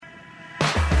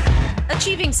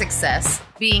Achieving success,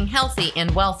 being healthy and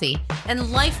wealthy,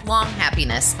 and lifelong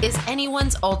happiness is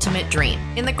anyone's ultimate dream.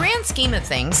 In the grand scheme of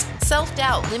things,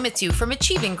 self-doubt limits you from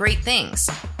achieving great things.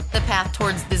 The path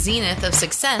towards the zenith of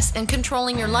success and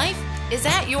controlling your life is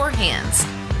at your hands.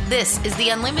 This is the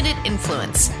Unlimited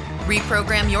Influence.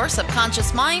 Reprogram your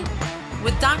subconscious mind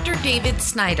with Dr. David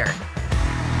Snyder.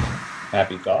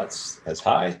 Happy thoughts says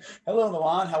hi. Hello,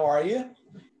 Milan. How are you?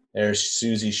 There's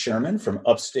Susie Sherman from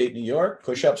upstate New York.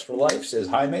 Push-Ups for Life says,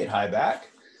 hi, mate. Hi, back.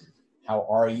 How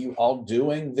are you all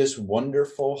doing this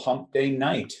wonderful hump day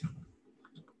night?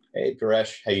 Hey,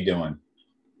 Paresh. How you doing?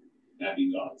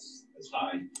 Happy thoughts says,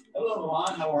 hi. Hello,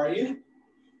 Milan. How are you?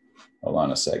 Hold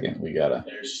on a second.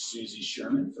 There's Susie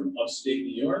Sherman from upstate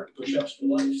New York. Push-Ups for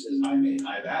Life says, hi, mate.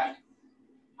 Hi, back.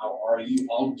 How are you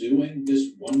all doing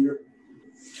this wonderful...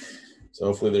 So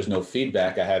hopefully there's no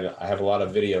feedback. I have a lot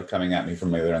of video coming at me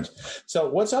from my other ends. So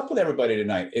what's up with everybody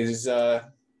tonight? Is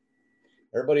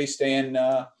everybody staying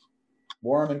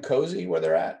warm and cozy where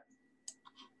they're at?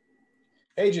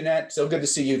 Hey, Jeanette. So good to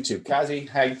see you too. Kazi,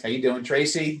 how you doing?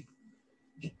 Tracy?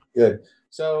 Good.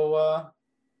 So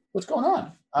what's going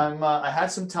on? I had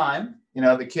some time. You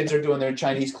know, the kids are doing their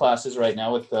Chinese classes right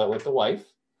now with the wife.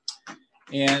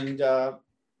 And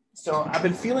so I've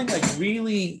been feeling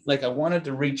really I wanted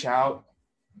to reach out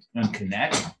and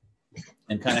connect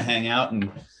and kind of hang out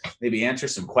and maybe answer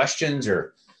some questions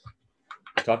or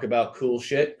talk about cool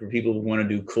shit for people who want to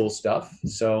do cool stuff.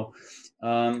 So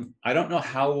I don't know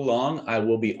how long I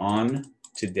will be on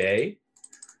today.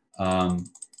 I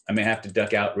may have to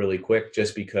duck out really quick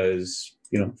just because,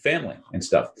 family and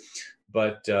stuff.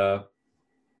 But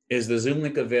is the Zoom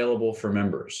link available for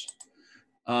members?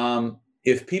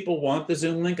 If people want the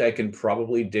Zoom link, I can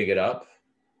probably dig it up.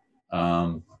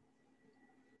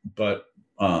 But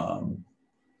of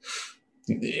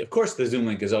course, the Zoom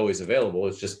link is always available.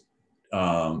 It's just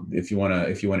if you want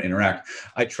to interact.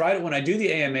 I try to, when I do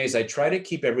the AMAs, I try to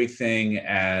keep everything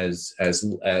as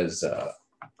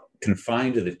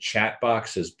confined to the chat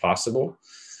box as possible.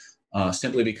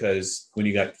 Simply because when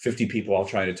you got 50 people all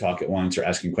trying to talk at once or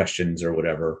asking questions or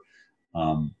whatever,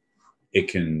 it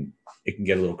can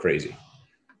get a little crazy,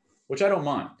 which I don't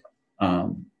mind.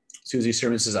 Susie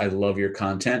Sermon says, I love your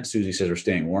content. Susie says, we're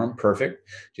staying warm. Perfect.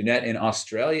 Jeanette, in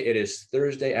Australia, it is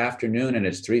Thursday afternoon and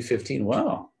it's 3:15.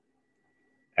 Wow.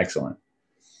 Excellent.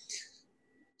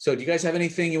 So do you guys have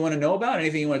anything you want to know about?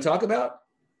 Anything you want to talk about?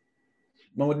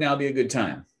 When would now be a good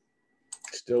time?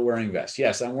 Still wearing vests.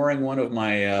 Yes, I'm wearing one of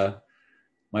my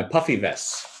my puffy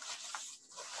vests.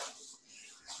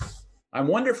 I'm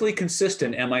wonderfully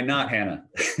consistent, am I not, Hannah?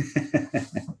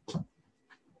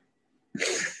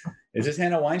 Is this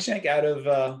Hannah Weinshank out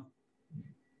of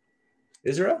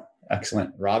Israel?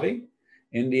 Excellent. Ravi,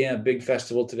 India, big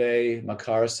festival today.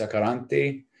 Makar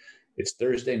Sakaranti. It's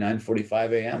Thursday,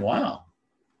 9:45 a.m. Wow.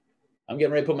 I'm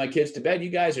getting ready to put my kids to bed. You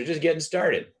guys are just getting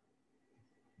started.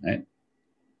 Right?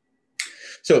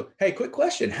 So, hey, quick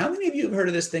question. How many of you have heard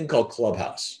of this thing called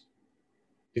Clubhouse?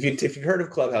 If you've heard of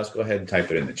Clubhouse, go ahead and type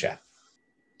it in the chat.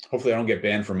 Hopefully I don't get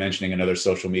banned for mentioning another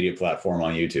social media platform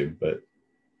on YouTube, but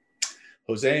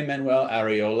Jose Manuel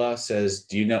Areola says,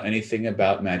 do you know anything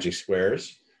about Magic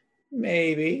Squares?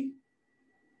 Maybe.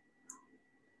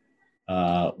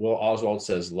 Will Oswald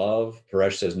says love.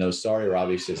 Paresh says no, sorry.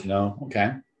 Ravi says no.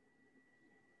 Okay.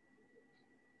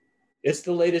 It's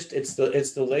the latest. It's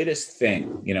the latest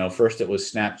thing. First it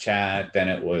was Snapchat, then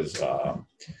it was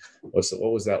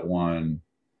what was that one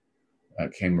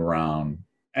that came around?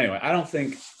 Anyway, I don't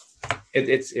think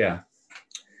it's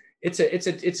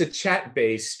a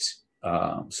chat-based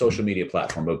social media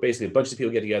platform, but basically a bunch of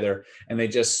people get together and they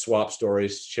just swap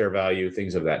stories, share value,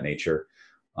 things of that nature.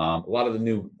 A lot of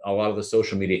the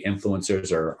social media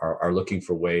influencers are looking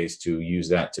for ways to use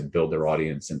that to build their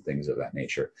audience and things of that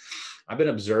nature. I've been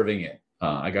observing it.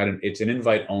 It's an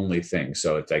invite only thing.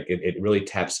 So it's like, it really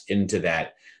taps into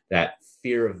that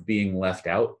fear of being left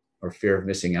out or fear of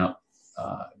missing out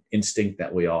instinct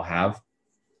that we all have.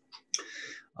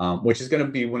 Which is going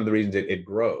to be one of the reasons it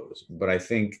grows. But I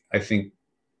think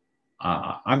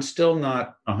I'm still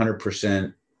not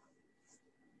 100%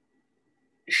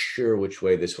 sure which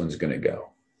way this one's going to go.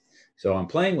 So I'm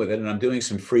playing with it and I'm doing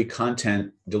some free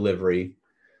content delivery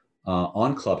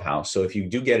on Clubhouse. So if you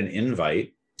do get an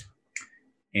invite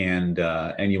and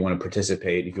you want to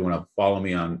participate, if you want to follow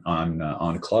me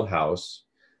on Clubhouse,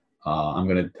 I'm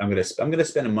gonna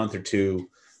spend a month or two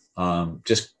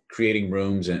just creating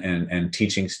rooms and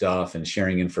teaching stuff and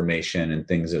sharing information and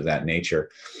things of that nature.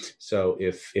 So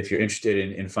if you're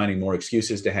interested in finding more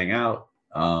excuses to hang out,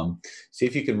 see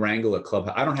if you can wrangle a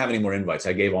club. I don't have any more invites.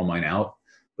 I gave all mine out,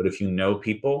 but if you know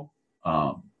people,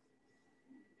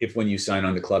 if when you sign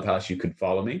on to Clubhouse, you could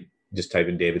follow me, just type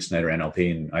in David Snyder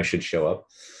NLP and I should show up.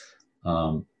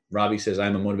 Robbie says,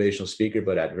 I'm a motivational speaker,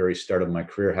 but at the very start of my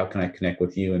career, how can I connect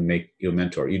with you and make you a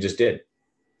mentor? You just did.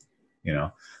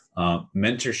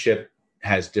 Mentorship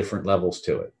has different levels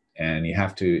to it, and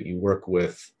you work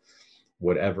with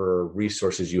whatever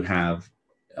resources you have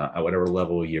at whatever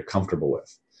level you're comfortable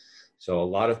with. So a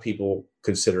lot of people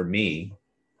consider me,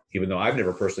 even though I've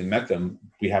never personally met them,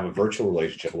 we have a virtual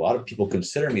relationship. A lot of people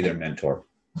consider me their mentor,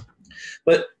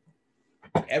 but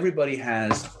everybody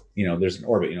has, there's an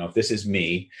orbit. If this is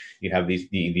me, you have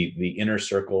the inner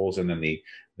circles, and then the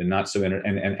not so inner,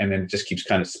 and then it just keeps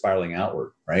kind of spiraling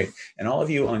outward, right? And all of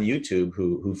you on YouTube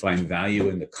who find value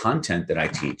in the content that I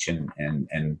teach and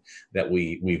that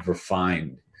we've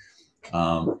refined,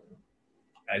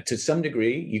 to some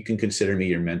degree, you can consider me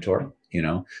your mentor.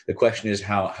 The question is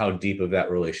how deep of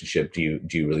that relationship do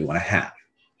you really want to have,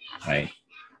 right?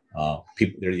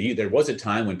 There was a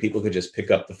time when people could just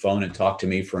pick up the phone and talk to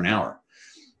me for an hour.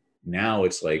 Now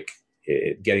it's like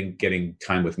getting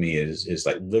time with me is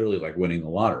like literally like winning the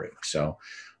lottery. So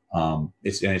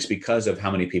it's because of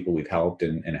how many people we've helped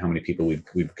and how many people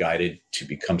we've guided to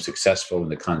become successful in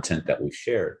the content that we've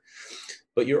shared.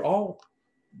 But you're all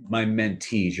my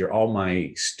mentees, you're all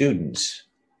my students,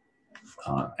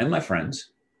 and my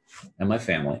friends and my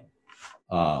family,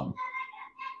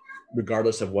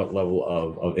 regardless of what level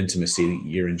of intimacy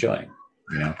you're enjoying.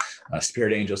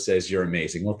 Spirit Angel says you're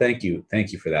amazing. Well, thank you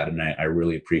for that, and I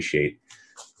really appreciate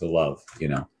the love.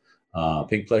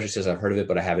 Pink Pleasure says I've heard of it,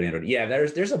 but I haven't entered. Yeah,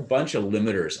 there's a bunch of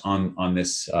limiters on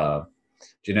this.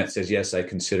 Jeanette says yes, I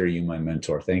consider you my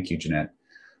mentor. Thank you, Jeanette.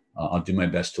 I'll do my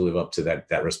best to live up to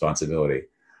that responsibility.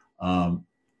 Yeah,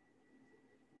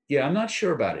 I'm not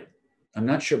sure about it.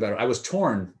 I was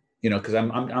torn, because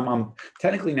I'm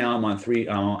technically now I'm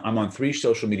on three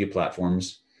social media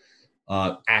platforms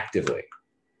actively.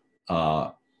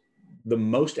 The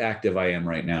most active I am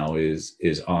right now is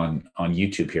on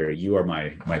YouTube here. You are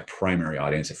my primary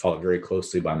audience. I follow very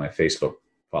closely by my Facebook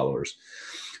followers.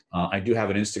 I do have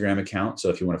an Instagram account, so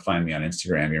if you want to find me on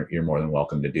Instagram, you're more than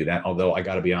welcome to do that. Although I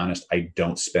got to be honest, I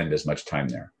don't spend as much time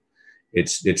there.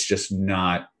 It's just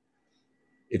not.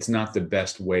 It's not the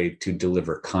best way to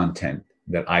deliver content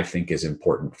that I think is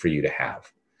important for you to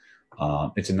have.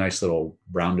 It's a nice little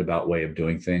roundabout way of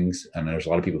doing things, and there's a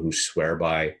lot of people who swear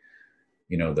by,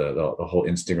 the whole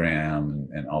Instagram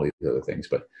and all these other things.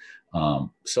 But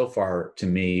so far, to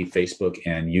me, Facebook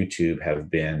and YouTube have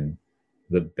been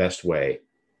the best way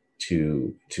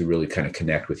to really kind of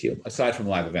connect with you, aside from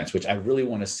live events, which I really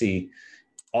want to see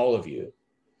all of you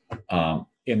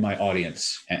in my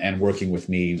audience and working with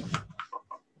me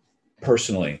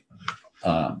personally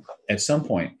at some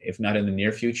point, if not in the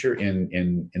near future,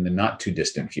 in the not too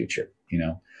distant future.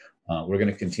 We're going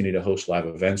to continue to host live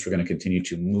events. We're going to continue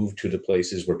to move to the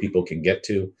places where people can get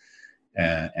to,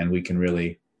 and we can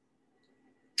really,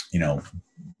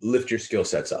 lift your skill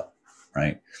sets up,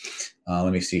 right?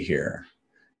 Let me see here.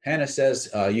 Hannah says,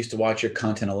 I used to watch your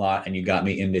content a lot and you got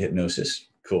me into hypnosis.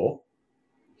 Cool.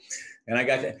 And I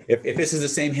got, if this is the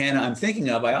same Hannah I'm thinking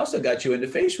of, I also got you into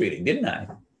face reading, didn't I?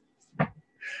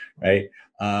 Right.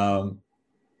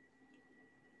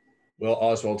 Will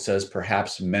Oswald says,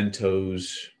 perhaps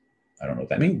Mentos. I don't know what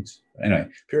that means. Anyway,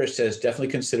 Purish says, definitely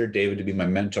consider David to be my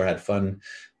mentor. Had fun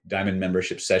Diamond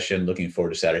membership session. Looking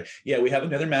forward to Saturday. Yeah, we have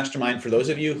another mastermind for those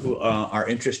of you who are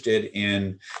interested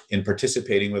in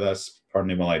participating with us. Pardon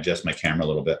me while I adjust my camera a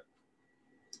little bit.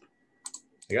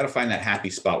 I got to find that happy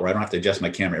spot where I don't have to adjust my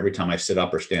camera every time I sit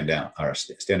up or stand down, or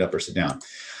stand up or sit down.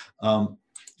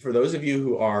 For those of you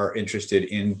who are interested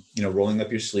in, rolling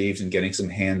up your sleeves and getting some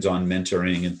hands-on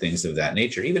mentoring and things of that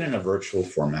nature, even in a virtual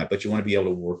format, but you want to be able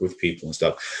to work with people and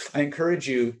stuff, I encourage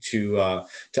you to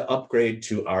upgrade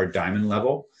to our Diamond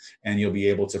level, and you'll be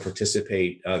able to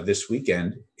participate this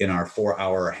weekend in our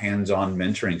 4-hour hands-on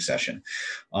mentoring session.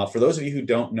 For those of you who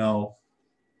don't know,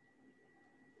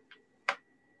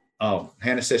 oh,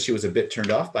 Hannah says she was a bit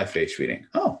turned off by face reading.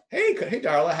 Oh, hey,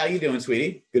 Darla, how you doing,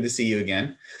 sweetie? Good to see you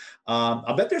again.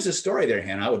 I'll bet there's a story there,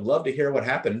 Hannah. I would love to hear what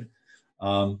happened.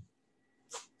 But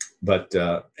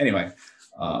anyway,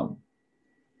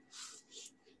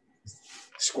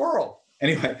 squirrel.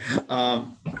 Anyway,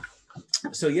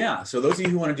 so those of you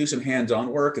who want to do some hands-on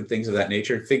work and things of that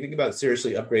nature, thinking about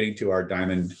seriously upgrading to our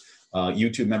Diamond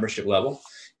YouTube membership level,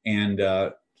 and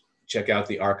check out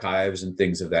the archives and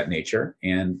things of that nature.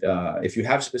 And if you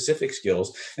have specific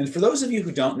skills, and for those of you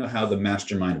who don't know how the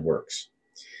mastermind works,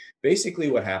 basically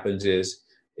what happens is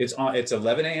it's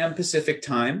 11 a.m. Pacific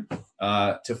time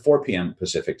to 4 p.m.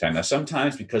 Pacific time. Now,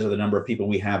 sometimes because of the number of people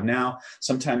we have now,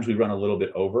 sometimes we run a little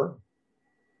bit over.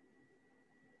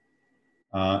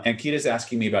 Ankita's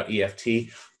asking me about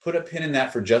EFT. Put a pin in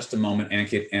that for just a moment,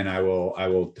 Ankit, and I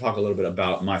will talk a little bit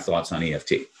about my thoughts on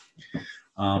EFT.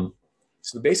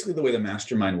 So basically the way the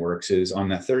mastermind works is on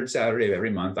that third Saturday of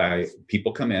every month,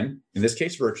 people come in this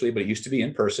case virtually, but it used to be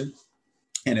in person,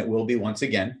 and it will be once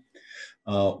again,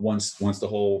 once the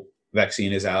whole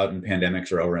vaccine is out and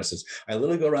pandemics are over. And I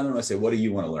literally go around the room and I say, what do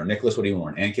you want to learn? Nicholas, what do you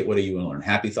want to learn? Ankit, what do you want to learn?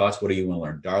 Happy Thoughts, what do you want to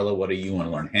learn? Darla, what do you want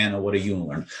to learn? Hannah, what do you want to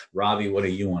learn? Ravi, what do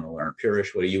you want to learn?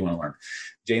 Purish, what do you want to learn?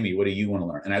 Jamie, what do you want to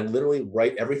learn? And I literally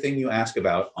write everything you ask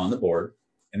about on the board.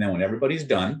 And then when everybody's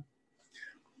done,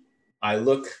 I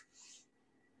look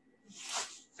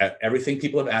at everything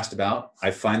people have asked about.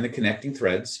 I find the connecting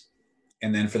threads.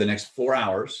 And then for the next 4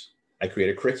 hours, I create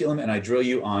a curriculum and I drill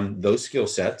you on those skill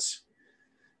sets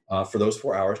for those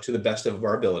 4 hours to the best of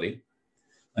our ability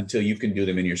until you can do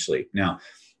them in your sleep. Now,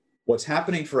 what's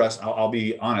happening for us, I'll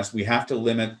be honest, we have to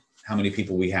limit how many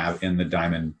people we have in the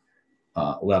Diamond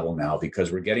level now,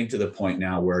 because we're getting to the point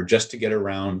now where just to get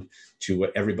around to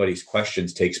what everybody's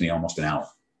questions takes me almost an hour.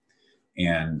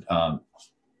 And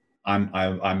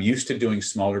I'm used to doing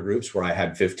smaller groups where I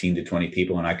had 15 to 20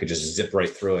 people and I could just zip right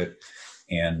through it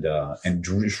and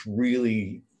just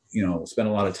really, spend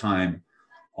a lot of time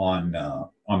on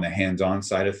the hands-on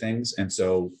side of things. And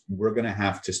so we're going to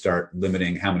have to start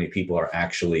limiting how many people are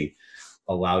actually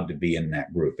allowed to be in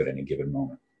that group at any given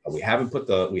moment. We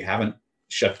haven't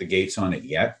shut the gates on it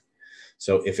yet.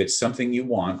 So if it's something you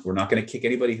want, we're not going to kick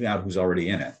anybody out who's already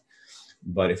in it.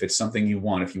 But if it's something you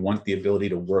want, if you want the ability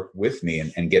to work with me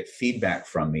and get feedback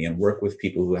from me and work with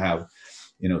people who have,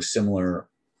 similar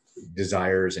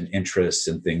desires and interests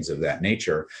and things of that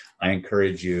nature, I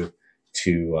encourage you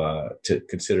to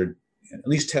consider at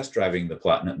least test driving the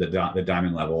platinum, the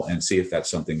Diamond level, and see if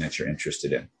that's something that you're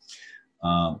interested in.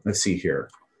 Let's see here.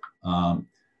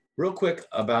 Real quick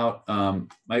about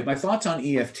my thoughts on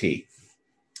EFT.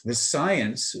 The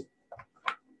science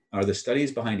or the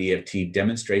studies behind EFT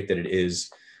demonstrate that it is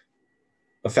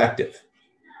effective,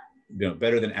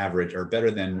 better than average or better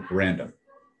than random,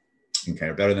 okay,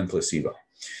 or better than placebo.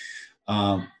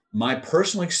 My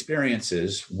personal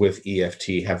experiences with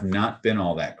EFT have not been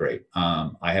all that great.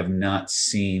 I have not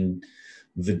seen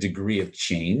the degree of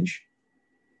change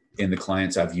in the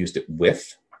clients I've used it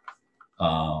with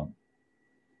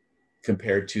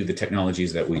compared to the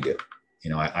technologies that we do.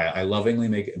 I lovingly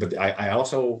make it, but I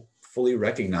also fully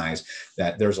recognize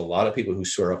that there's a lot of people who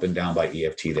swear up and down by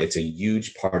EFT. It's a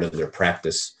huge part of their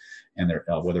practice and their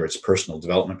whether it's personal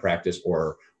development practice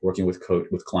or working with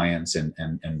clients and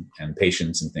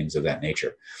patients and things of that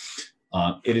nature.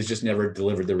 It has just never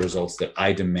delivered the results that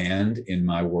I demand in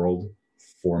my world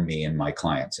for me and my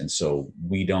clients. And so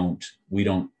we don't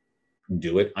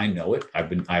do it. I know it.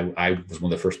 I was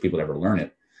one of the first people to ever learn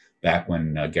it back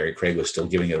when Gary Craig was still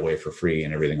giving it away for free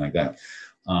and everything like that.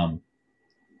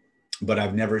 But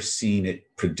I've never seen it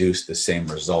produce the same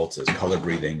results as color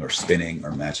breathing or spinning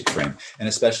or magic frame, and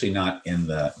especially not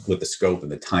with the scope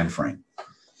and the time frame.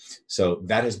 So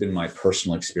that has been my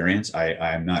personal experience.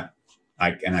 I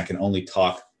can only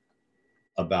talk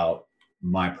about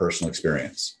my personal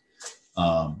experience.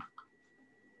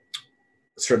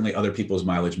 Certainly other people's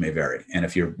mileage may vary. And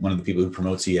if you're one of the people who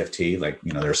promotes EFT,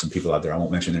 there are some people out there, I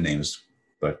won't mention their names,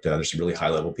 but there's some really high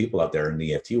level people out there in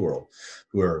the EFT world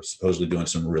who are supposedly doing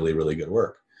some really, really good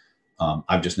work.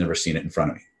 I've just never seen it in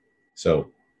front of me.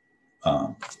 So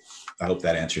I hope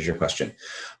that answers your question.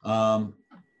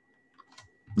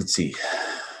 Let's see.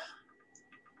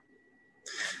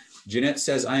 Jeanette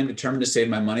says, I am determined to save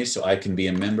my money so I can be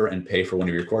a member and pay for one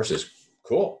of your courses.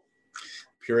 Cool.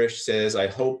 Purish says, I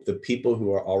hope the people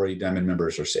who are already Diamond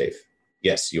members are safe.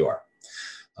 Yes, you are.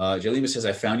 Jalima says,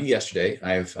 I found you yesterday.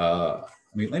 Let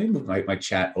me move my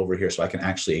chat over here so I can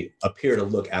actually appear to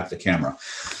look at the camera.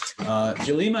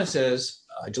 Jalima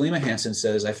Hansen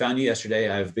says, I found you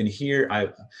yesterday. I've been here.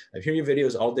 I've heard your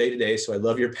videos all day today. So I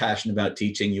love your passion about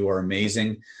teaching. You are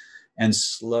amazing and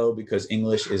slow because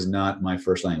English is not my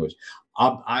first language.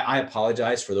 I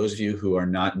apologize for those of you who are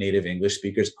not native English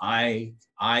speakers. I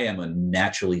am a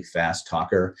naturally fast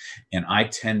talker, and I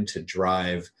tend to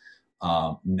drive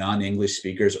non-English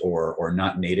speakers or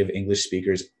not native English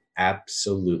speakers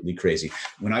absolutely crazy.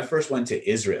 When I first went to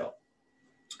Israel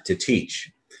to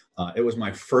teach, it was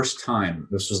my first time,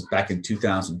 this was back in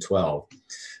 2012,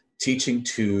 teaching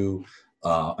to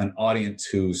an audience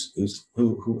who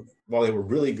while they were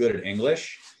really good at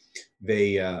English,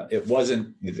 it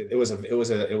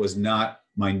was not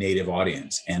my native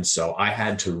audience. And so I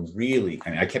had to really,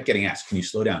 I kept getting asked, can you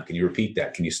slow down? Can you repeat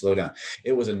that? Can you slow down?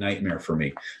 It was a nightmare for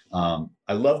me.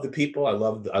 I love the people. I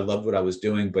loved what I was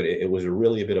doing, but it was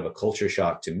really a bit of a culture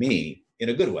shock to me in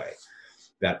a good way.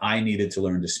 that I needed to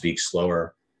learn to speak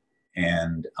slower.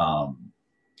 And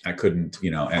I couldn't,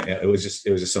 it was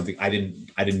just something I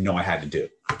didn't know I had to do,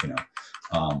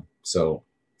 so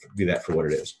do that for what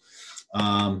it is.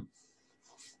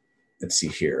 Let's see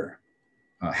here.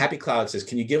 Happy Cloud says,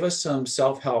 can you give us some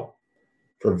help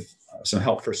for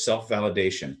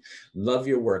self-validation? Love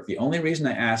your work. The only reason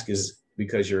I ask is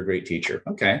because you're a great teacher.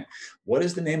 Okay. What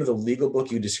is the name of the legal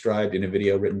book you described in a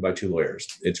video written by 2 lawyers?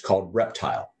 It's called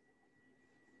Reptile.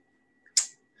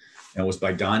 And it was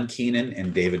by Don Keenan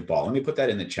and David Ball. Let me put that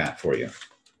in the chat for you.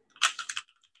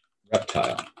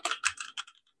 Reptile.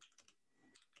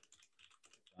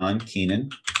 Don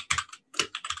Keenan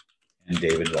and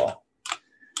David Ball.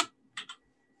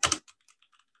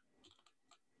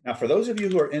 Now, for those of you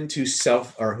who are into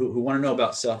who want to know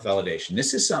about self-validation,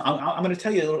 this is I'm going to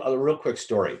tell you a real quick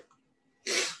story.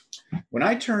 When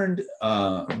I turned,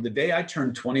 the day I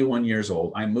turned 21 years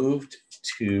old, I moved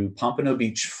to Pompano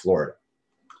Beach, Florida.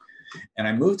 And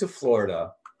I moved to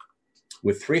Florida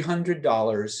with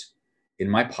 $300 in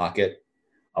my pocket,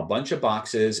 a bunch of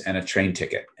boxes, and a train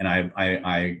ticket. And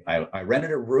I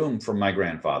rented a room from my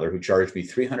grandfather, who charged me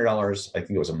 $300, I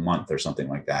think it was a month or something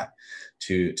like that,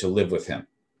 to live with him.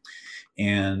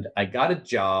 And I got a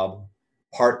job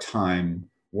part-time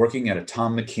working at a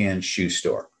Tom McCann shoe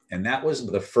store. And that was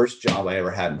the first job I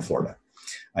ever had in Florida.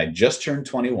 I just turned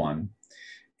 21.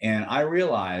 And I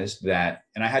realized that,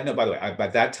 and I had by the way,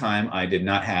 at that time, I did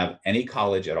not have any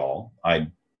college at all. I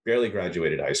barely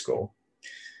graduated high school.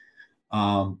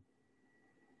 And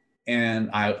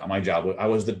my job, I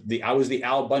was the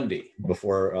Al Bundy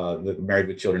before the Married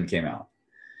with Children came out.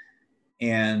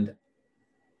 And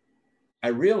I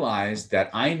realized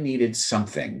that I needed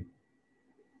something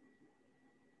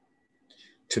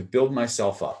to build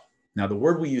myself up. Now, the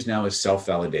word we use now is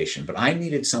self-validation, but I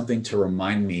needed something to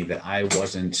remind me that I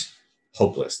wasn't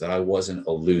hopeless, that I wasn't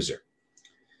a loser.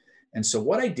 And so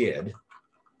what I did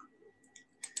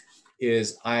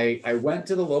is I went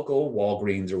to the local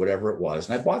Walgreens or whatever it was,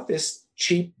 and I bought this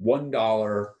cheap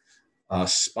 $1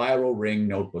 spiral ring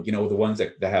notebook, the ones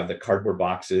that have the cardboard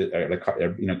boxes, or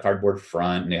the cardboard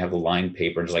front, and they have the lined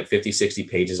paper. There's like 50, 60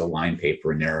 pages of lined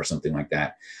paper in there or something like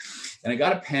that. And I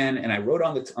got a pen and I wrote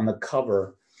on the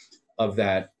cover of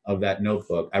that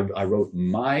notebook, I wrote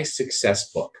my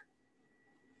success book.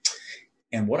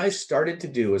 And what I started to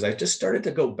do is I just started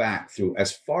to go back through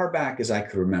as far back as I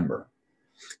could remember.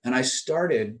 And I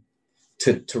started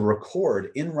to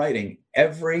record in writing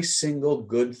every single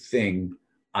good thing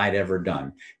I'd ever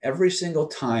done. Every single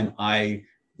time I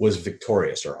was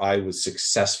victorious, or I was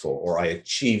successful, or I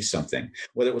achieved something,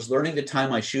 whether it was learning to tie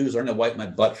my shoes, learning to wipe my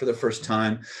butt for the first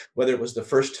time, whether it was the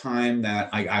first time that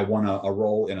I won a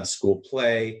role in a school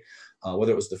play,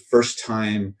 whether it was the first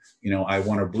time, I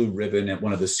won a blue ribbon at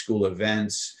one of the school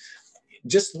events,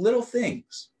 just little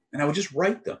things. And I would just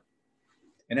write them.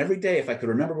 And every day, if I could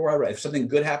remember where I write, if something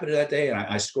good happened that day and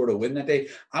I scored a win that day,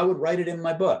 I would write it in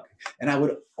my book. And I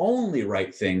would only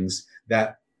write things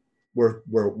that were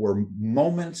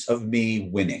moments of me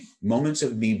winning, moments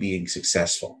of me being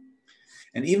successful.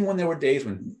 And even when there were days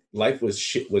when life was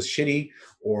shitty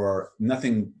or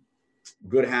nothing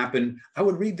good happened, I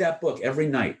would read that book every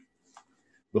night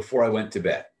before I went to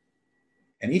bed.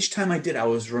 And each time I did, I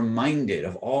was reminded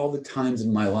of all the times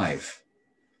in my life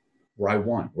where I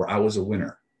won, where I was a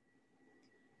winner.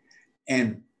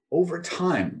 And over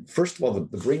time, first of all, the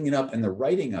bringing it up and the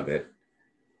writing of it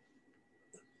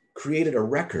created a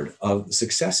record of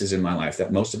successes in my life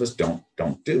that most of us don't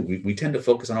do. We tend to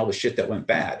focus on all the shit that went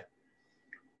bad,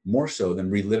 more so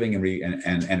than reliving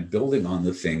and building on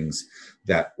the things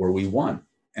where we won.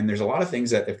 And there's a lot of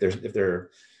things that if they're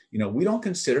we don't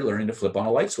consider learning to flip on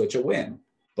a light switch a win,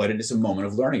 but it is a moment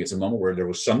of learning. It's a moment where there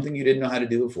was something you didn't know how to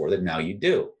do before that now you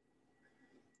do,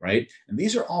 right? And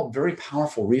these are all very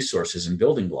powerful resources and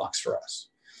building blocks for us.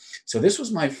 So this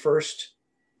was my first,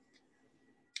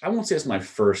 I won't say it's my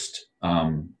first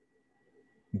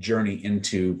journey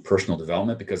into personal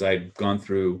development, because I'd gone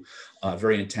through a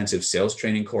very intensive sales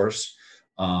training course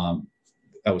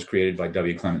that was created by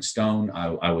W. Clement Stone.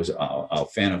 I was a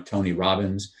fan of Tony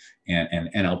Robbins and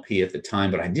NLP at the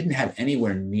time, but I didn't have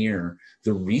anywhere near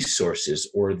the resources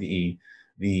or the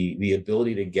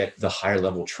ability to get the higher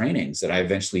level trainings that I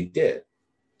eventually did.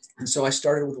 And so I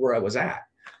started with where I was at,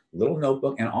 a little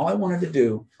notebook, and all I wanted to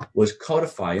do was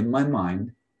codify in my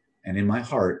mind and in my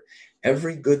heart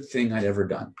every good thing I'd ever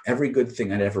done, every good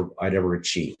thing I'd ever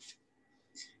achieved.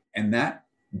 And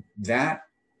that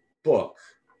book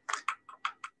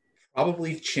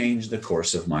probably changed the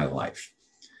course of my life,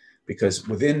 because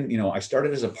within, I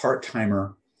started as a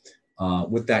part-timer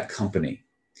with that company.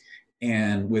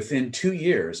 And within 2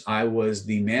 years, I was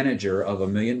the manager of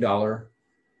 $1 million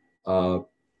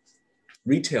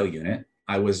retail unit.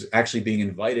 I was actually being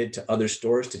invited to other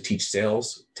stores to teach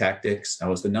sales tactics. I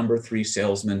was the number 3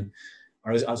 salesman.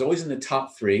 I was always in the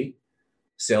top 3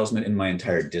 salesmen in my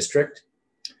entire district.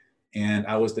 And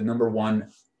I was the number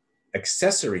 1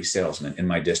 accessory salesman in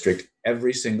my district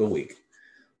every single week.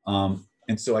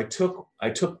 And so I took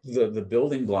the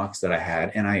building blocks that I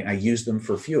had and I used them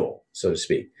for fuel, so to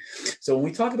speak. So when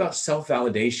we talk about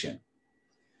self-validation,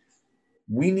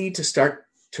 we need to start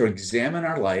to examine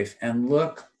our life and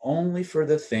look only for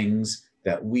the things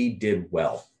that we did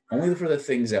well, only for the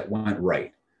things that went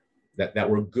right, that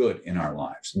were good in our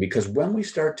lives. Because when we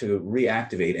start to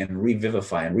reactivate and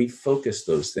revivify and refocus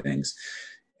those things,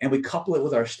 and we couple it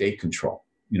with our state control,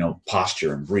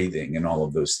 posture and breathing and all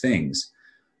of those things,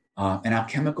 an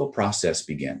alchemical process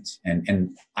begins.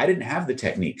 And I didn't have the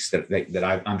techniques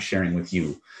that I'm sharing with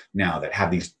you now that have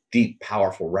these deep,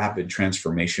 powerful, rapid,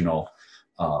 transformational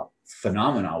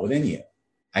phenomena within you.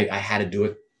 I had to do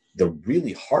it the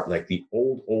really hard, like the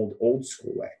old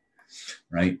school way,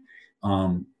 right?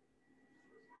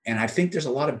 And I think there's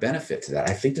a lot of benefit to that.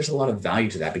 I think there's a lot of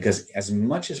value to that, because as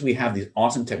much as we have these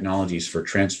awesome technologies for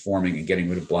transforming and getting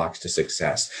rid of blocks to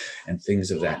success and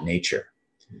things of that nature,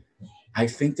 I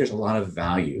think there's a lot of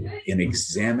value in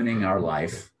examining our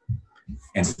life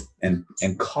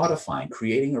and codifying,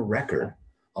 creating a record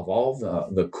of all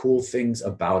the cool things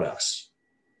about us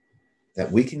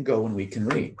that we can go and we can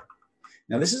read.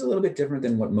 Now, this is a little bit different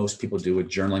than what most people do with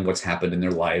journaling, what's happened in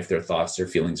their life, their thoughts, their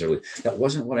feelings. That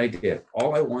wasn't what I did.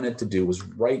 All I wanted to do was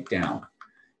write down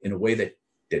in a way that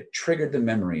triggered the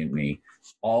memory in me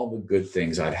all the good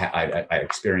things I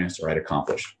experienced or I'd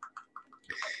accomplished.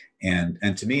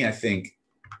 And to me, I think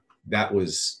that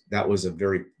was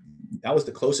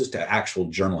the closest to actual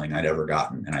journaling I'd ever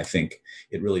gotten. And I think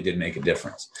it really did make a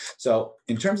difference. So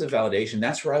in terms of validation,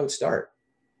 that's where I would start.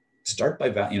 Start by,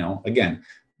 again,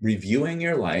 reviewing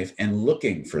your life and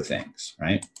looking for things,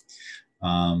 right?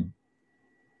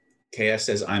 KS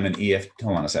says, I'm an EFT.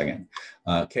 Hold on a second.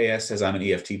 KS says, I'm an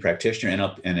EFT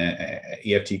practitioner, and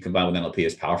EFT combined with NLP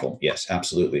is powerful. Yes,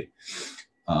 absolutely.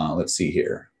 Let's see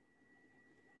here.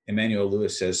 Emmanuel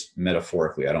Lewis says,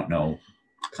 metaphorically. I don't know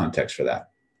context for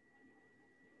that.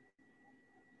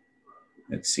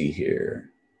 Let's see here.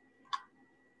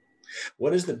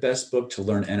 What is the best book to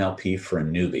learn NLP for a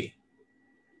newbie?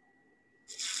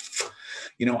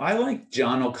 I like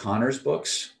John O'Connor's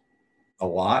books a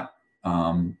lot.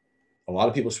 A lot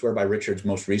of people swear by Richard's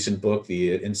most recent book,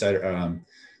 the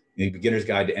Beginner's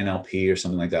Guide to NLP or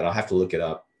something like that. I'll have to look it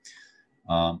up.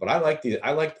 But I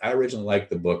originally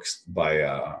liked the books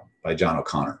by John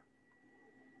O'Connor.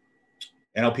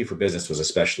 NLP for Business was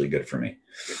especially good for me.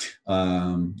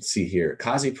 Let's see here.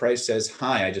 Kazi Price says,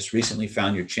 hi, I just recently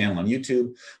found your channel on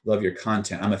YouTube. Love your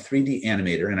content. I'm a 3D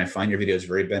animator and I find your videos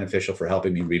very beneficial for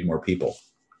helping me read more people.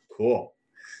 Cool.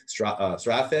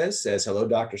 Strafez says, hello,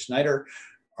 Dr. Snyder.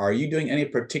 Are you doing any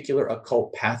particular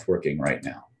occult path working right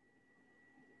now?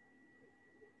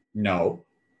 No.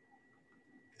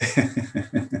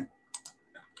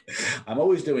 I'm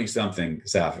always doing something,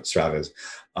 Strafez.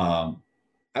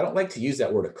 I don't like to use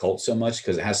that word occult so much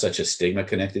because it has such a stigma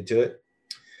connected to it.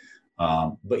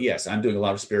 But yes, I'm doing a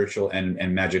lot of spiritual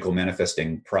and magical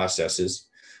manifesting processes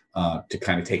to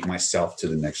kind of take myself to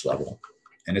the next level.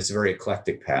 And it's a very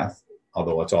eclectic path,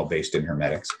 although it's all based in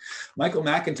Hermetics. Michael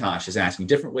McIntosh is asking,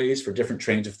 different ways for different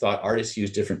trains of thought. Artists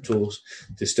use different tools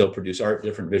to still produce art,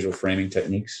 different visual framing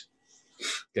techniques.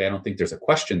 Okay, I don't think there's a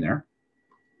question there.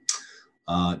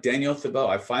 Daniel Thibault,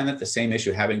 I find that the same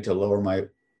issue, having to lower my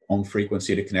own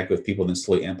frequency to connect with people, then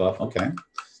slowly amp up. Okay,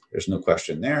 there's no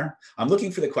question there. I'm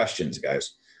looking for the questions,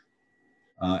 guys.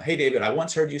 Hey, David, I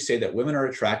once heard you say that women are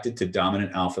attracted to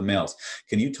dominant alpha males.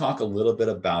 Can you talk a little bit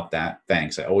about that?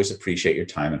 Thanks. I always appreciate your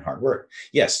time and hard work.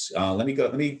 Yes, let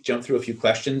me jump through a few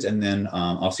questions and then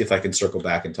I'll see if I can circle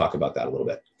back and talk about that a little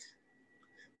bit.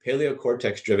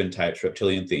 Paleocortex-driven types,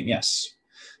 reptilian theme. Yes.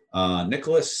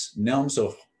 Nicholas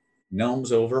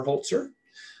Nelms-Overholzer.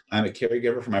 I'm a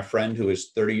caregiver for my friend who is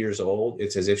 30 years old.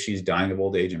 It's as if she's dying of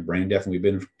old age and brain deaf, and we've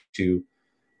been to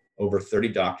over 30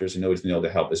 doctors and nobody's been able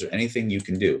to help. Is there anything you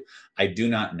can do? I do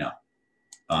not know.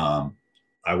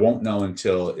 I won't know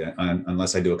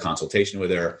unless I do a consultation with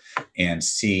her and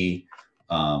see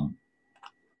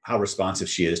how responsive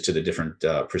she is to the different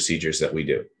procedures that we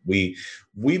do. We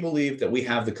believe that we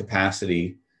have the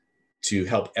capacity to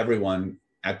help everyone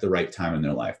at the right time in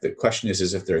their life. The question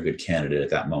is if they're a good candidate at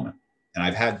that moment. And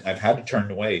I've had to turn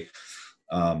away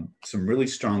some really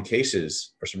strong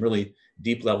cases or some really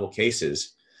deep level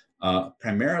cases,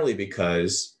 primarily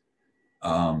because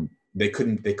they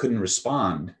couldn't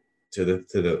respond to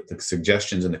the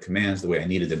suggestions and the commands the way I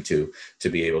needed them to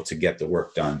be able to get the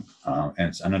work done.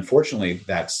 And unfortunately,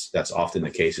 that's often the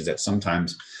case, is that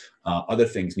sometimes other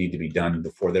things need to be done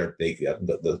before the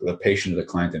patient or the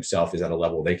client themselves is at a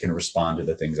level they can respond to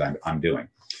the things I'm doing.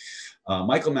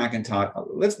 Michael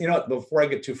McIntosh, before I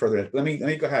get too further, let me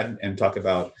go ahead and talk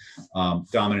about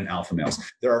dominant alpha males.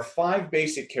 There are 5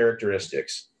 basic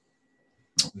characteristics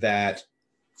that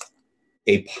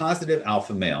a positive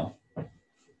alpha male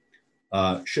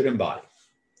should embody.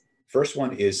 First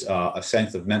one is a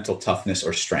sense of mental toughness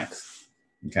or strength.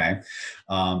 Okay.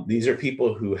 These are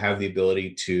people who have the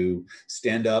ability to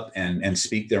stand up and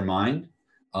speak their mind,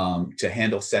 to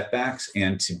handle setbacks,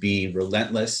 and to be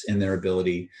relentless in their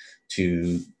ability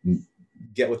to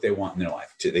get what they want in their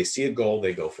life. They see a goal,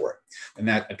 they go for it. And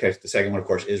the second one, of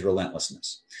course, is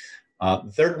relentlessness.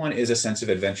 The third one is a sense of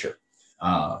adventure.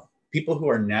 People who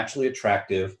are naturally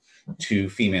attractive to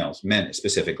females, men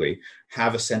specifically,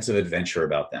 have a sense of adventure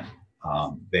about them.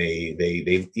 They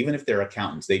even if they're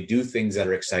accountants, they do things that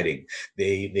are exciting.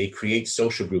 They create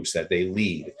social groups that they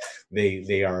lead.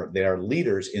 They are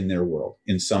leaders in their world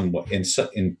in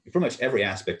pretty much every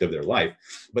aspect of their life,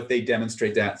 but they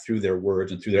demonstrate that through their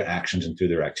words and through their actions and through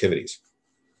their activities.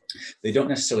 They don't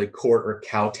necessarily court or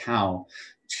kowtow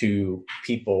to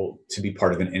people to be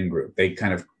part of an in-group. They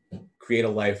kind of create a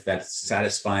life that's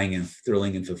satisfying and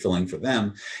thrilling and fulfilling for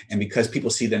them. And because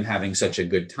people see them having such a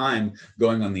good time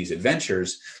going on these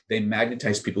adventures, they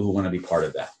magnetize people who want to be part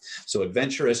of that. So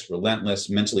adventurous, relentless,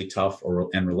 mentally tough,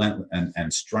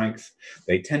 and strength.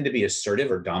 They tend to be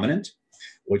assertive or dominant,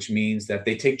 which means that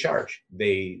they take charge.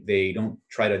 They don't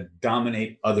try to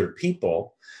dominate other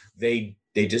people. They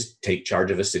just take charge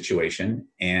of a situation,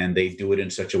 and they do it in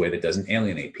such a way that doesn't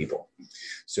alienate people.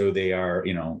 So they are,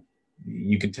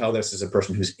 you can tell this as a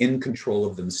person who's in control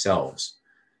of themselves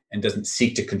and doesn't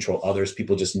seek to control others.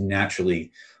 People just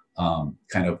naturally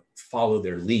kind of follow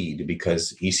their lead because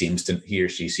he or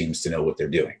she seems to know what they're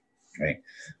doing, right?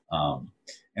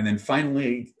 And then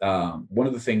finally, one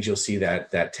of the things you'll see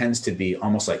that tends to be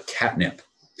almost like catnip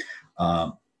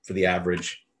for the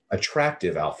average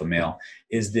attractive alpha male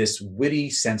is this witty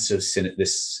sense of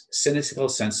this cynical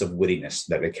sense of wittiness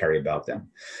that they carry about them.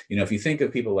 If you think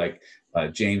of people like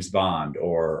James Bond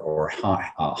or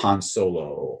Han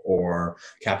Solo or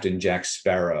Captain Jack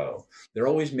Sparrow, they're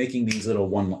always making these they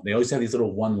always have these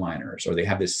little one-liners, or they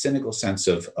have this cynical sense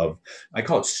of I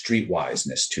call it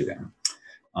streetwiseness to them.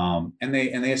 And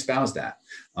they espouse that.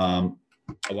 A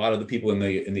lot of the people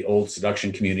in the old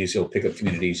seduction communities, pickup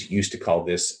communities, used to call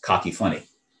this cocky funny,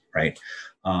 right?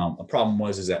 A problem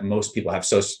was that most people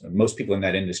in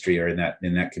that industry or in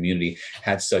that community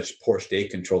had such poor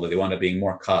state control that they wound up being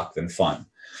more cock than fun.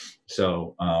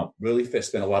 So really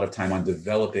spent a lot of time on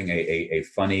developing a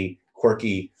funny,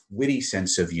 quirky, witty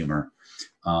sense of humor.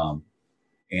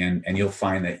 And you'll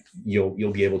find that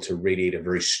you'll be able to radiate a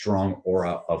very strong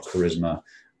aura of charisma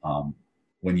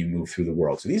when you move through the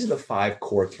world. So these are the 5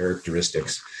 core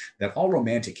characteristics that all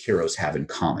romantic heroes have in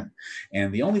common.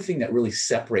 And the only thing that really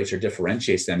separates or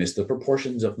differentiates them is the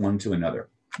proportions of one to another.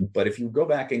 But if you go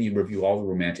back and you review all the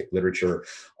romantic literature,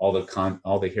 all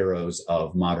the heroes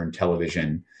of modern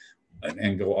television,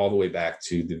 and go all the way back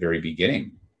to the very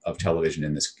beginning of television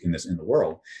in the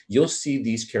world, you'll see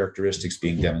these characteristics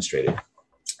being demonstrated.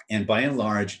 And by and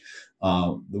large,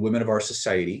 the women of our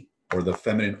society, or the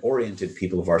feminine-oriented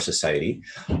people of our society,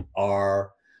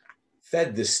 are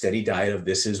fed this steady diet of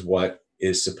this is what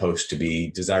is supposed to be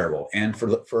desirable. And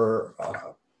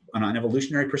on an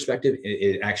evolutionary perspective,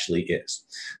 it actually is.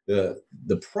 The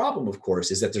problem, of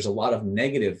course, is that there's a lot of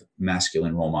negative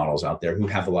masculine role models out there who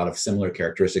have a lot of similar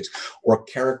characteristics, or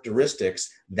characteristics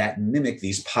that mimic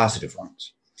these positive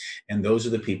ones. And those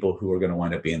are the people who are going to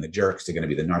wind up being the jerks. They're going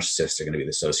to be the narcissists. They're going to be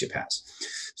the sociopaths.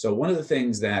 So one of the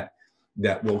things that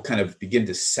will kind of begin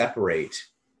to separate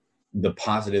the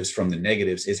positives from the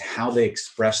negatives is how they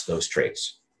express those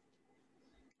traits.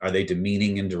 Are they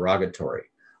demeaning and derogatory?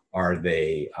 Are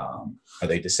they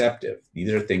deceptive?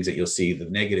 These are things that you'll see the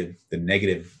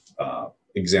negative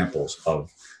examples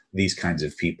of these kinds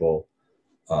of people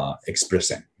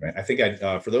expressing. Right? I think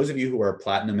for those of you who are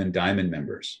platinum and diamond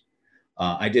members,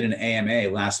 I did an AMA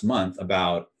last month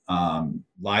about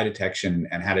lie detection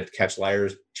and how to catch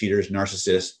liars, cheaters,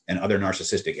 narcissists, and other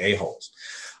narcissistic a-holes.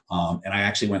 And I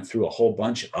actually went through a whole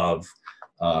bunch of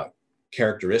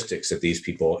characteristics that these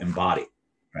people embody,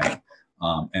 right?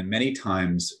 And many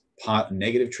times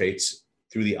negative traits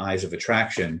through the eyes of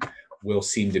attraction will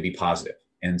seem to be positive.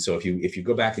 And so if you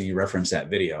go back and you reference that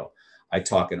video, I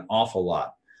talk an awful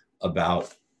lot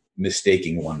about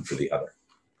mistaking one for the other.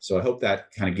 So I hope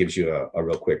that kind of gives you a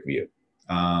real quick view.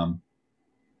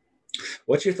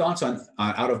 What's your thoughts on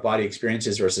out-of-body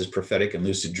experiences versus prophetic and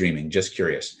lucid dreaming? Just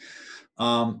curious.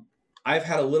 I've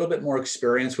had a little bit more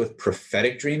experience with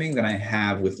prophetic dreaming than I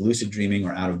have with lucid dreaming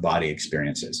or out-of-body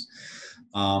experiences,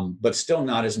 but still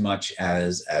not as much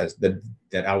as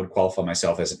that I would qualify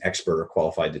myself as an expert or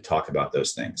qualified to talk about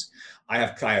those things. I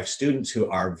have students who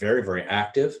are very, very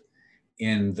active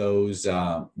in those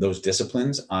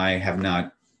disciplines. I have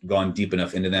not gone deep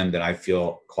enough into them that I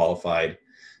feel qualified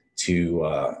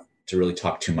to really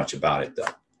talk too much about it, though.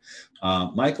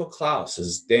 Michael Klaus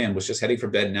says, Dan, was just heading for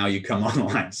bed. Now you come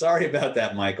online. Sorry about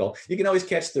that, Michael. You can always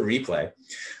catch the replay.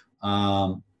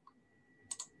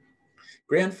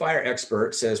 Grand Fire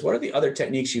Expert says, what are the other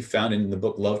techniques you found in the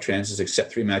book Love Trances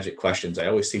except 3 magic questions? I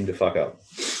always seem to fuck up.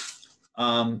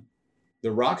 The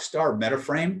Rockstar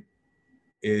Metaframe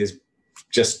is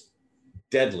just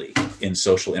deadly in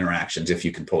social interactions if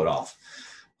you can pull it off.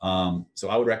 So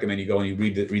I would recommend you go and you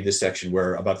read this section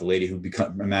where about the lady who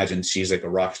imagines she's like a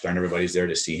rock star and everybody's there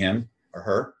to see him or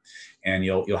her, and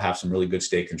you'll have some really good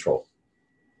state control.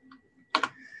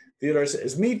 Theodore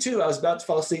says, me too. I was about to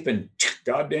fall asleep in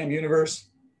goddamn universe,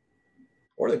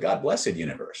 or the God blessed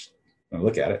universe.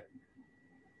 Look at it.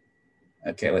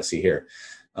 Okay, let's see here.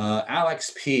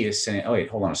 Alex P is saying, oh wait,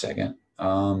 hold on a second.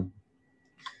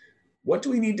 What do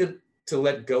we need to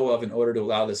let go of in order to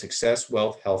allow the success,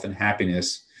 wealth, health, and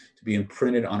happiness to be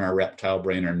imprinted on our reptile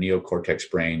brain, our neocortex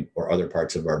brain, or other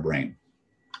parts of our brain?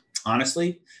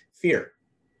 Honestly, fear.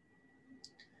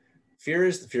 Fear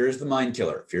is the mind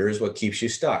killer. Fear is what keeps you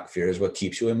stuck. Fear is what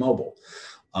keeps you immobile.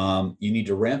 You need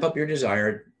to ramp up your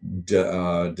desire,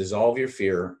 dissolve your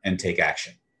fear, and take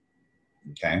action.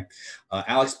 Okay.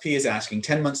 Alex P is asking,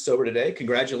 10 months sober today.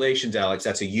 Congratulations, Alex.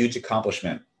 That's a huge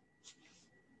accomplishment.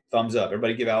 Thumbs up.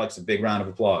 Everybody give Alex a big round of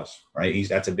applause, right?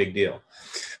 That's a big deal.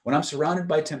 When I'm surrounded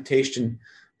by temptation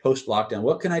post-lockdown,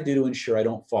 what can I do to ensure I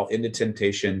don't fall into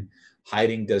temptation?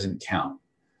 Hiding doesn't count.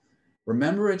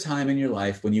 Remember a time in your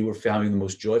life when you were having the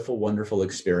most joyful, wonderful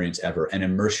experience ever, and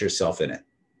immerse yourself in it.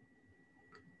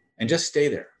 And just stay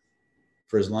there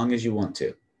for as long as you want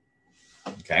to.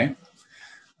 Okay?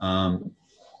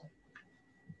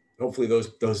 Hopefully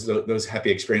those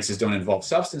happy experiences don't involve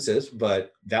substances,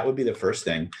 but that would be the first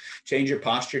thing. Change your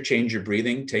posture, change your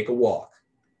breathing, take a walk.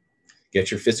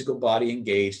 Get your physical body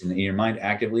engaged and your mind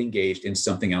actively engaged in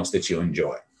something else that you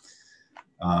enjoy.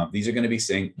 These are going to be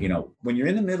saying, when you're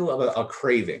in the middle of a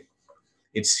craving,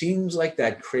 it seems like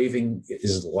that craving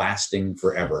is lasting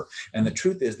forever. And the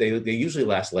truth is they usually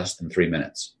last less than 3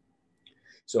 minutes.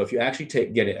 So if you actually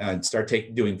start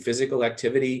doing physical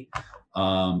activity,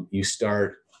 you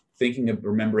start thinking of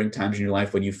remembering times in your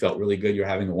life when you felt really good, you're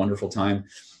having a wonderful time,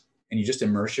 and you just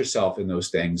immerse yourself in those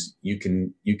things, you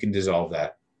can dissolve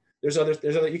that. There's other,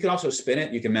 you can also spin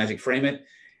it, you can magic frame it,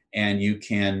 and you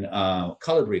can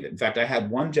color breathe it. In fact, I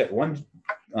had one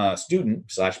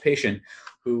student/patient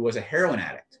who was a heroin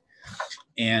addict,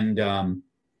 and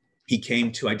he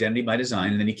came to Identity by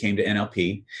Design, and then he came to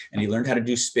NLP, and he learned how to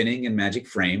do spinning and magic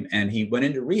frame, and he went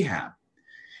into rehab.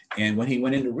 And when he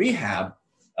went into rehab,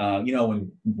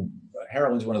 when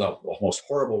heroin is one of the most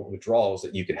horrible withdrawals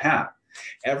that you could have.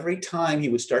 Every time he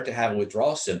would start to have a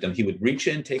withdrawal symptom, he would reach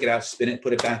in, take it out, spin it,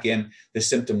 put it back in, the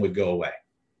symptom would go away.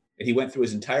 And he went through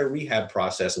his entire rehab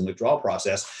process and withdrawal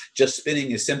process, just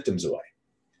spinning his symptoms away.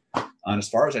 And as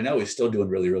far as I know, he's still doing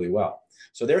really, really well.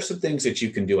 So there's some things that you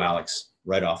can do, Alex,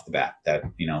 right off the bat that,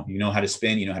 you know how to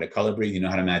spin, you know how to color breathe, you know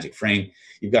how to magic frame.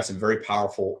 You've got some very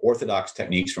powerful orthodox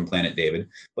techniques from Planet David.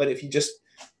 But if you just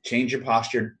change your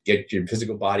posture, get your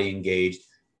physical body engaged,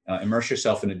 immerse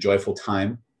yourself in a joyful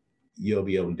time, you'll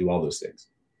be able to do all those things.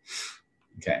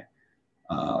 Okay.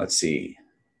 Let's see.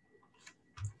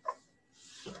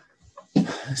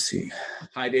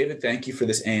 Hi, David. Thank you for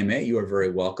this AMA. You are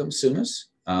very welcome. Sumas,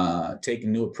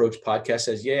 Taking New Approach podcast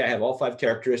says, I have all 5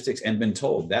 characteristics and been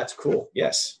told. That's cool.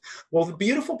 Yes. Well, the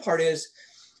beautiful part is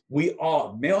we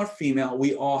all, male or female,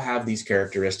 we all have these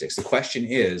characteristics. The question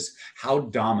is, how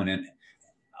dominant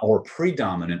or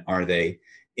predominant are they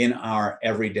in our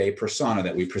everyday persona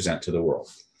that we present to the world?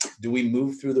 Do we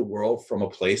move through the world from a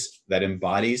place that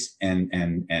embodies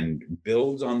and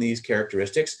builds on these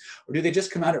characteristics, or do they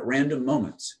just come out at random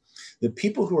moments? The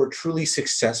people who are truly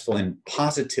successful and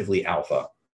positively alpha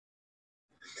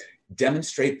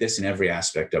demonstrate this in every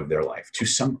aspect of their life to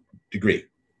some degree,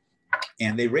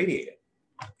 and they radiate it.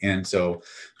 And so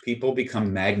people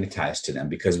become magnetized to them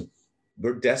because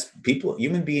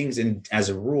human beings, as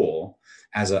a rule,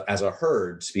 as a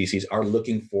herd species, are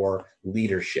looking for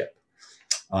leadership.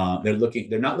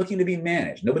 They're not looking to be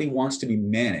managed. Nobody wants to be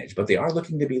managed, but they are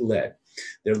looking to be led.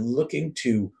 They're looking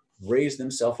to raise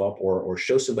themselves up or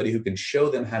show somebody who can show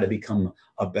them how to become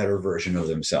a better version of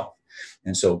themselves.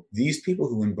 And so these people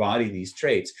who embody these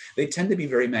traits, they tend to be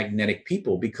very magnetic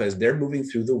people because they're moving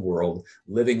through the world,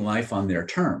 living life on their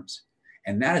terms.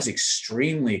 And that is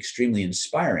extremely, extremely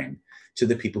inspiring to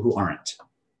the people who aren't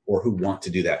or who want to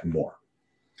do that more.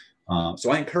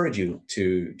 So I encourage you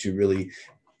to really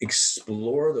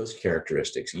explore those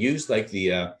characteristics, use like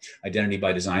the identity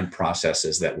by design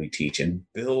processes that we teach and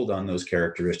build on those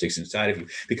characteristics inside of you.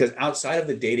 Because outside of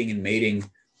the dating and mating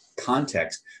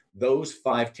context, those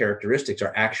 5 characteristics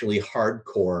are actually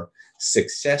hardcore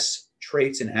success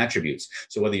traits and attributes.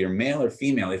 So whether you're male or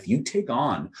female, if you take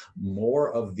on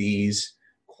more of these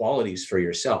qualities for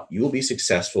yourself, you will be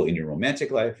successful in your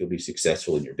romantic life, you'll be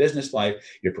successful in your business life,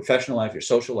 your professional life, your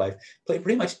social life,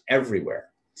 pretty much everywhere.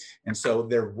 And so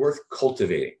they're worth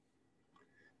cultivating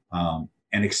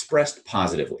and expressed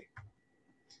positively.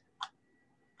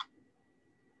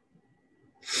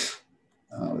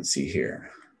 Let's see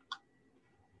here.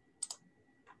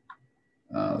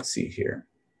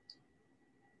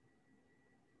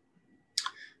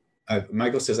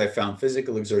 Michael says, I found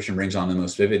physical exertion brings on the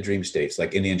most vivid dream states,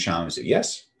 like Indian shamans.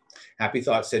 Yes. Happy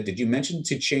Thought said, did you mention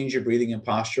to change your breathing and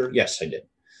posture? Yes, I did.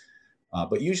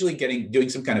 But usually doing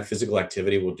some kind of physical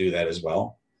activity will do that as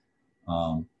well.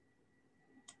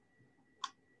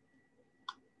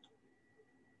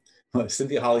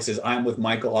 Cynthia Holly says, I'm with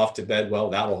Michael off to bed. Well,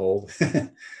 that'll hold.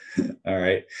 All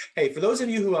right. Hey, for those of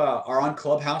you who are on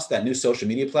Clubhouse, that new social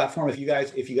media platform, if you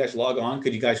guys log on,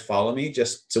 could you guys follow me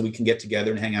just so we can get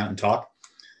together and hang out and talk?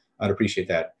 I'd appreciate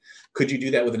that. Could you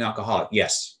do that with an alcoholic?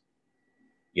 Yes.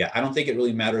 Yeah. I don't think it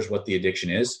really matters what the addiction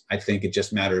is. I think it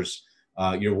just matters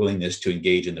your willingness to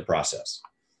engage in the process.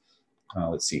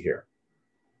 Let's see here.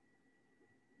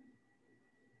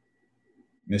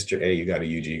 Mr. A, you got a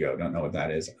UG go. Don't know what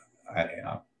that is.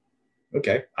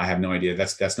 Okay, I have no idea.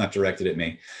 That's not directed at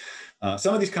me.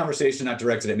 Some of these conversations are not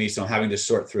directed at me, so I'm having to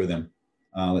sort through them.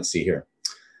 Let's see here.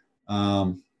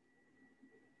 Svet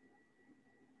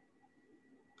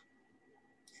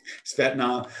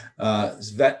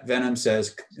Venom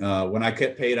says, when I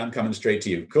get paid, I'm coming straight to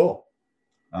you. Cool.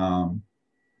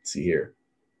 Let's see here.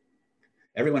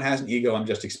 Everyone has an ego. I'm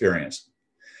just experienced.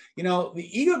 You know, the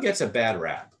ego gets a bad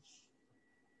rap.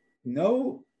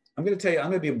 No, I'm going to tell you,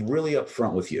 I'm going to be really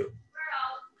upfront with you.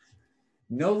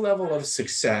 No level of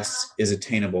success is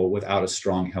attainable without a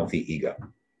strong, healthy ego.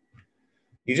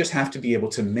 You just have to be able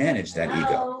to manage that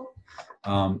ego.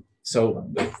 So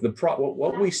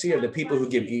what we see are the people who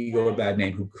give ego a bad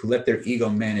name, who let their ego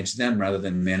manage them rather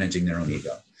than managing their own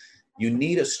ego. You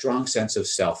need a strong sense of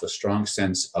self, a strong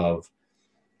sense of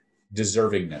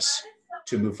deservingness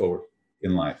to move forward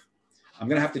in life. I'm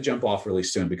going to have to jump off really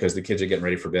soon because the kids are getting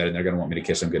ready for bed and they're going to want me to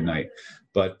kiss them goodnight.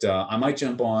 But I might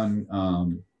jump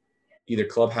on either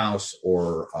Clubhouse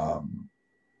or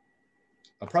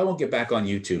I probably won't get back on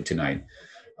YouTube tonight.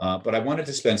 But I wanted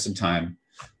to spend some time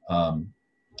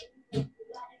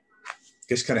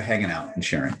just kind of hanging out and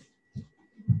sharing.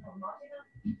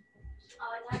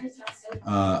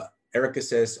 Erica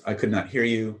says, I could not hear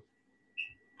you.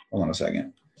 Hold on a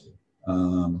second.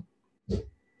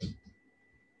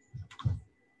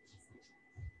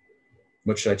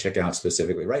 What should I check out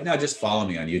specifically? Right now, just follow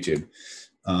me on YouTube.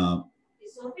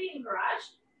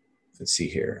 Let's see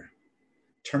here.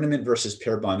 Tournament versus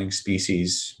pair bonding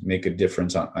species make a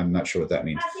difference. I'm not sure what that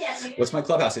means. What's my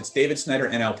clubhouse? It's David Snyder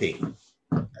NLP.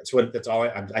 That's all.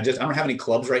 I don't have any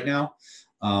clubs right now.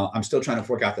 I'm still trying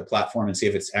to work out the platform and see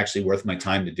if it's actually worth my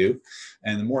time to do.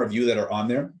 And the more of you that are on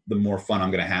there, the more fun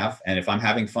I'm going to have. And if I'm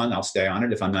having fun, I'll stay on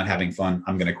it. If I'm not having fun,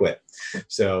 I'm going to quit.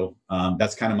 So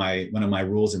that's kind of one of my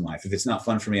rules in life. If it's not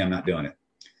fun for me, I'm not doing it.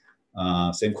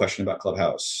 Same question about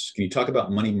Clubhouse. Can you talk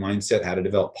about money mindset, how to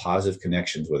develop positive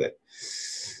connections with it?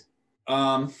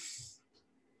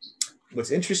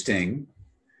 What's interesting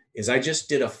is I just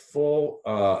did a full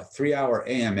 3-hour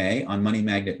AMA on Money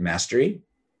Magnet Mastery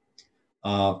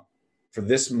for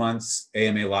this month's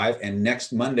AMA Live. And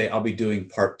next Monday, I'll be doing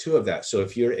part 2 of that. So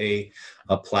if you're a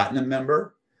platinum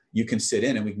member, you can sit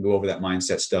in and we can go over that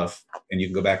mindset stuff and you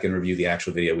can go back and review the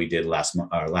actual video we did last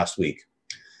week.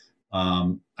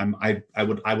 I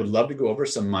would love to go over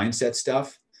some mindset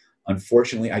stuff.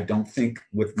 Unfortunately, I don't think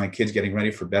with my kids getting ready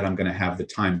for bed, I'm going to have the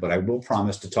time, but I will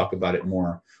promise to talk about it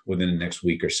more within the next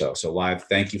week or so. So Live,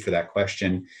 thank you for that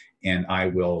question. And I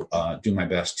will do my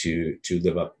best to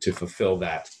live up, to fulfill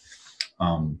that,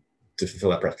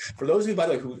 For those of you, by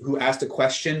the way, who asked a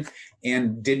question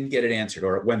and didn't get it answered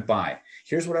or it went by,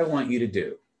 here's what I want you to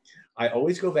do. I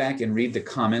always go back and read the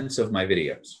comments of my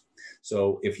videos.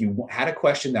 So if you had a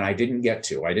question that I didn't get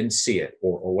to, I didn't see it,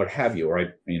 or what have you,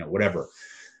 or whatever,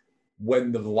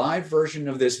 when the live version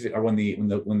of this, or when the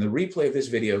replay of this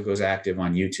video goes active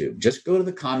on YouTube, just go to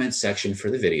the comments section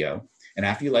for the video, and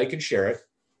after you like and share it,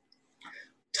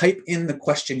 type in the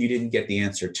question you didn't get the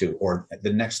answer to, or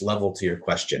the next level to your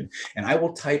question, and I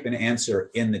will type an answer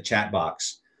in the chat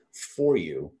box for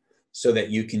you so that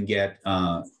you can get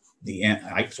so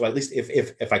at least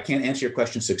if I can't answer your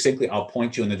question succinctly, I'll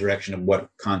point you in the direction of what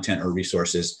content or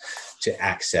resources to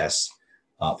access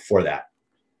for that.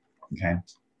 Okay.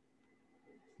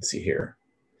 Let's see here.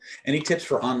 Any tips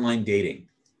for online dating?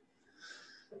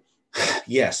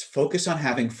 Yes, focus on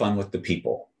having fun with the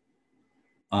people.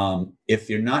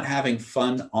 If you're not having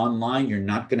fun online, you're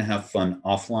not going to have fun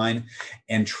offline,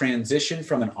 and transition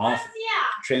from an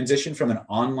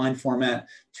online format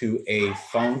to a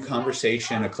phone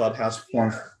conversation, a Clubhouse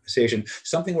conversation,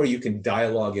 something where you can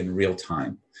dialogue in real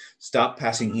time. Stop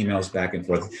passing emails back and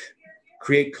forth.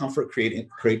 Create comfort,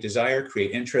 create desire, create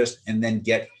interest, and then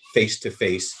get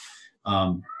face-to-face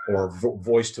or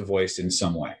voice-to-voice in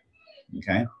some way.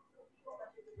 Okay.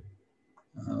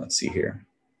 Let's see here.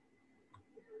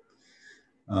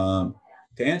 To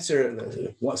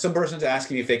answer, some person's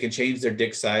asking me if they can change their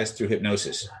dick size through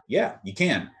hypnosis. Yeah, you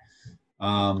can.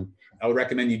 I would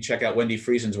recommend you check out Wendy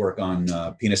Friesen's work on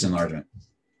penis enlargement.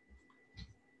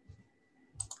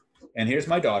 And here's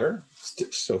my daughter,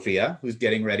 Sophia, who's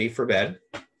getting ready for bed.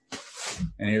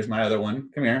 And here's my other one.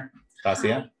 Come here,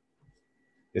 Kasia. Hi.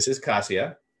 This is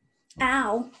Kasia.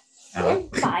 Ow. Ow.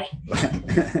 Bye.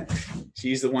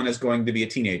 She's the one that's going to be a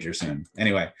teenager soon.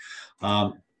 Anyway,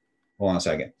 hold on a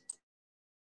second.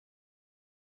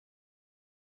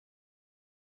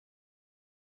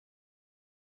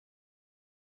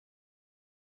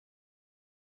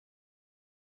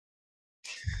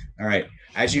 All right.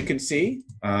 As you can see,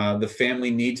 the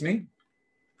family needs me.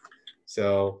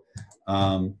 So.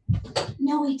 No,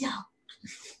 we don't.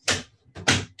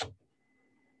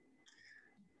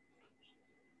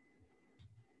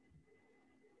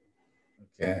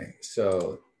 Okay.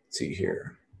 So let's see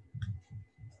here.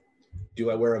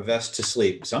 Do I wear a vest to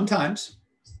sleep? Sometimes.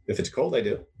 If it's cold, I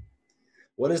do.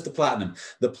 What is the platinum?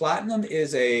 The platinum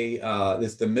is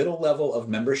it's the middle level of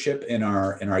membership in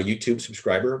our YouTube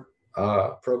subscriber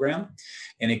program,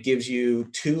 and it gives you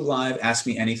 2 live Ask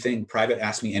Me Anything, private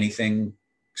Ask Me Anything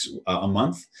a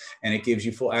month, and it gives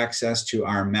you full access to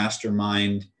our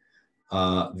mastermind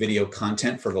video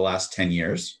content for the last 10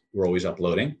 years. We're always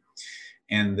uploading,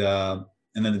 and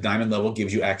then the diamond level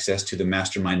gives you access to the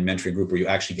mastermind mentoring group, where you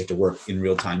actually get to work in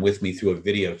real time with me through a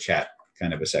video chat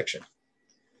kind of a section.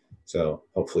 So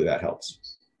hopefully that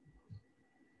helps.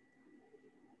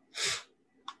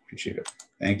 Appreciate it.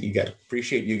 Thank you guys.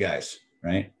 Appreciate you guys,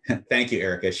 right? Thank you,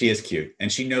 Erica. She is cute and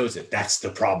she knows it. That's the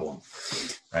problem,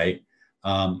 right?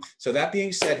 So that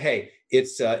being said, hey,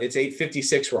 it's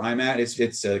 8:56 where I'm at. It's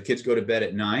kids go to bed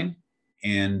at 9.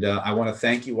 And I want to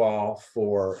thank you all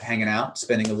for hanging out,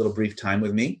 spending a little brief time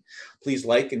with me. Please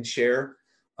like and share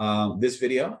this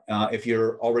video. If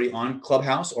you're already on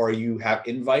Clubhouse or you have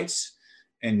invites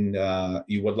and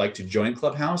you would like to join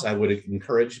Clubhouse, I would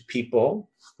encourage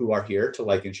people who are here to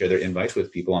like and share their invites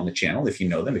with people on the channel, if you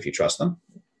know them, if you trust them.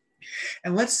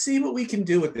 And let's see what we can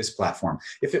do with this platform.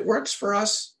 If it works for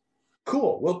us,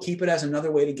 cool. We'll keep it as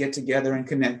another way to get together and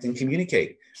connect and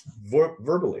communicate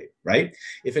verbally, right?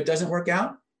 If it doesn't work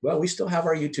out, well, we still have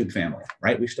our YouTube family,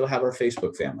 right? We still have our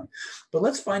Facebook family. But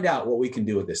let's find out what we can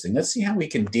do with this thing. Let's see how we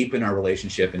can deepen our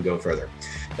relationship and go further.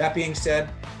 That being said,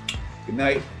 good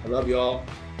night. I love you all.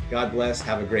 God bless.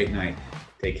 Have a great night.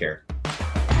 Take care.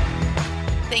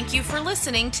 Thank you for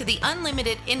listening to the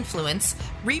Unlimited Influence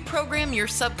Reprogram Your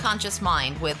Subconscious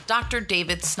Mind with Dr.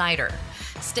 David Snyder.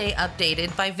 Stay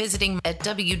updated by visiting at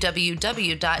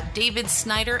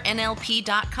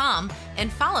www.davidsnydernlp.com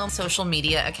and follow social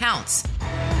media accounts.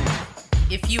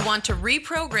 If you want to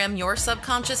reprogram your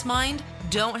subconscious mind,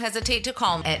 don't hesitate to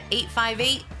call at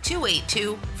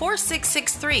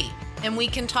 858-282-4663, and we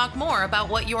can talk more about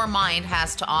what your mind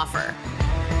has to offer.